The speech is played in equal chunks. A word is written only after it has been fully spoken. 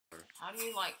How do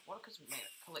you like? What are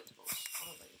collectibles?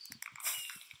 What are these?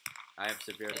 I have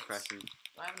severe Pets. depression. Do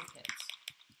I have any pets?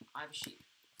 I have a sheep.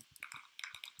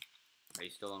 Are you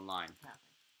still online? Apparently.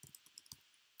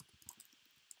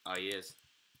 Oh, he is.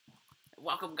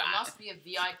 Welcome, I guys. must be a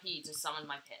VIP to summon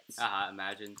my pets.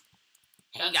 Imagine.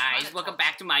 Hey That's guys, welcome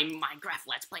back to my Minecraft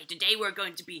Let's Play. Today we're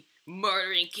going to be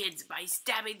murdering kids by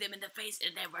stabbing them in the face,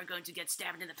 and then we're going to get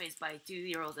stabbed in the face by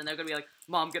 2-year-olds, and they're going to be like,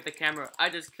 Mom, get the camera. I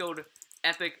just killed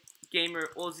Epic Gamer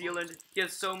All Zealand. He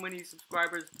has so many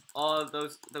subscribers. Oh,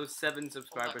 those 7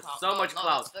 subscribers. So much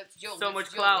clout. So much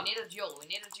clout. We need a duel. We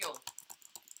need a duel.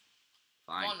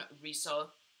 Fine. Come on,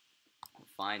 Riso.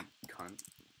 Fine, cunt.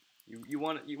 You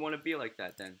want to be like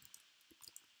that then?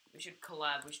 We should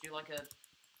collab. We should do like a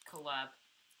collab.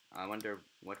 I wonder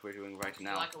what we're doing right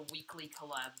now. Like a weekly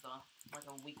collab, though. Like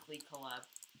a weekly collab.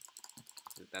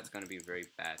 That's gonna be very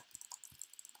bad.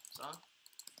 So?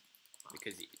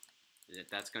 Because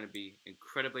that's gonna be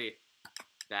incredibly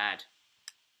bad.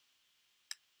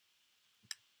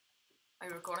 Are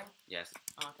you recording? Yes.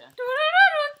 Oh, okay.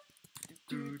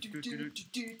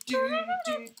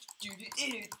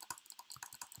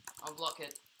 I'll block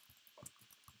it.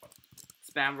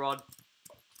 Spam rod.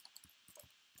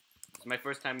 It's my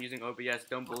first time using OBS.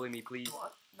 Don't bully me, please.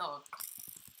 What? No.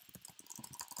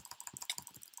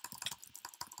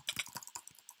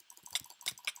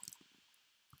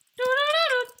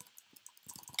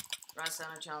 Right,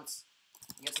 stand a chance.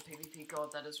 Against a PvP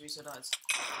god that is Riso dies.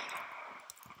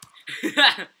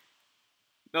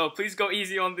 No, please go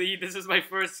easy on me. This is my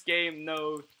first game.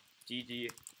 No. GG.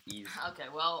 Easy. Okay,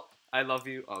 well. I love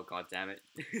you. Oh, god damn it.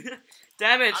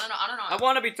 Damn it! I don't know. I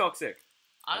want to be toxic.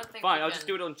 I don't think Fine, I'll just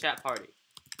do it on chat party.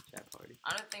 Chat party.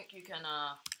 I don't think you can,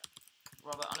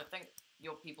 Robert, I don't think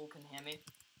your people can hear me.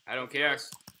 I don't care.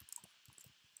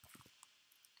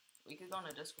 We could go on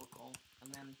a Discord call,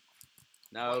 and then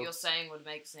No. what you're saying would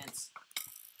make sense.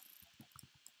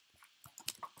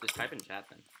 Just type in chat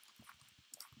then.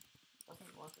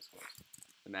 Doesn't work as well.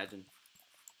 Imagine.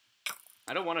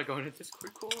 I don't want to go in a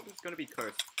Discord call. It's gonna be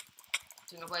cursed.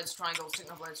 Technoblades, triangles,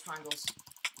 Technoblades, triangles.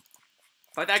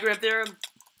 Pythagorean theorem.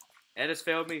 Ed has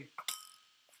failed me.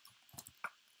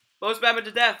 Blow spammer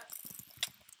to death.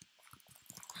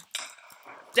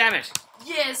 Damn it.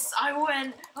 Yes, I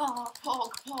win. Oh,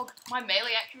 pog. My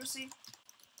melee accuracy.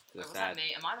 So Wait, was sad. that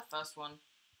me? Am I the first one?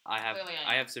 I Clearly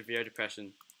have severe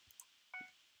depression.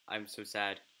 I'm so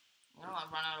sad. I'm gonna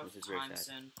run out This is of very time sad.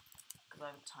 soon. Because I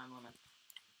have a time limit.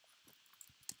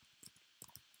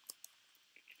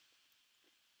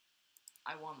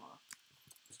 I won though.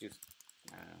 Let's do.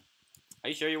 Are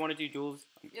you sure you want to do duels?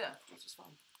 Yeah, this is fun.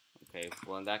 Okay.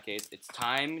 Well, in that case, it's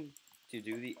time to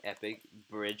do the epic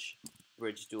bridge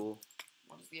duel.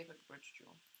 What is the epic bridge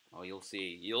duel? Oh, you'll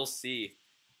see. You'll see.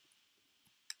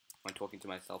 I'm talking to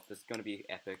myself. This is gonna be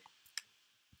epic.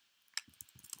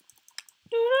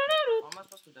 What am I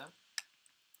supposed to do?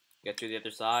 Get to the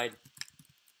other side.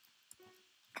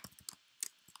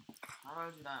 How do I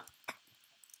do that?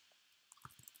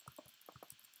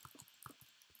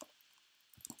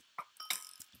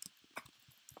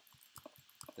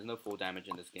 There's no full damage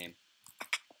in this game.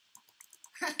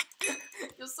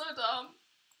 You're so dumb.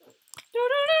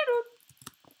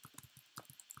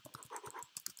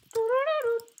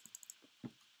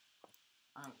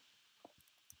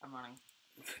 I'm running.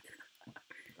 Go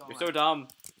You're away. so dumb.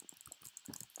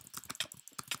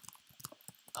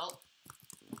 Oh.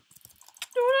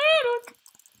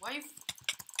 Why you?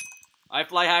 I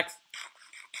fly hacks.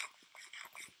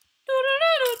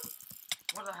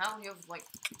 What the hell? You have like.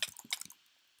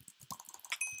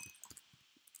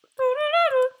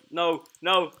 No.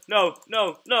 I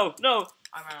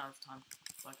ran out of time,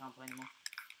 so I can't play anymore.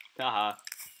 Haha.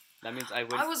 That means I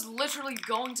win. I was literally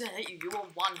going to hit you. You were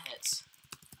one hit.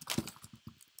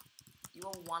 You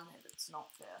were one hit. It's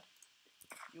not fair.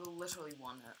 You were literally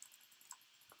one hit.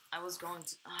 I was going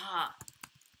to.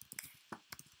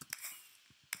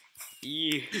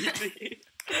 Easy.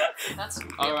 That's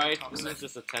really Alright, toxic. this is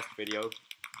just a test video.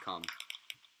 Come.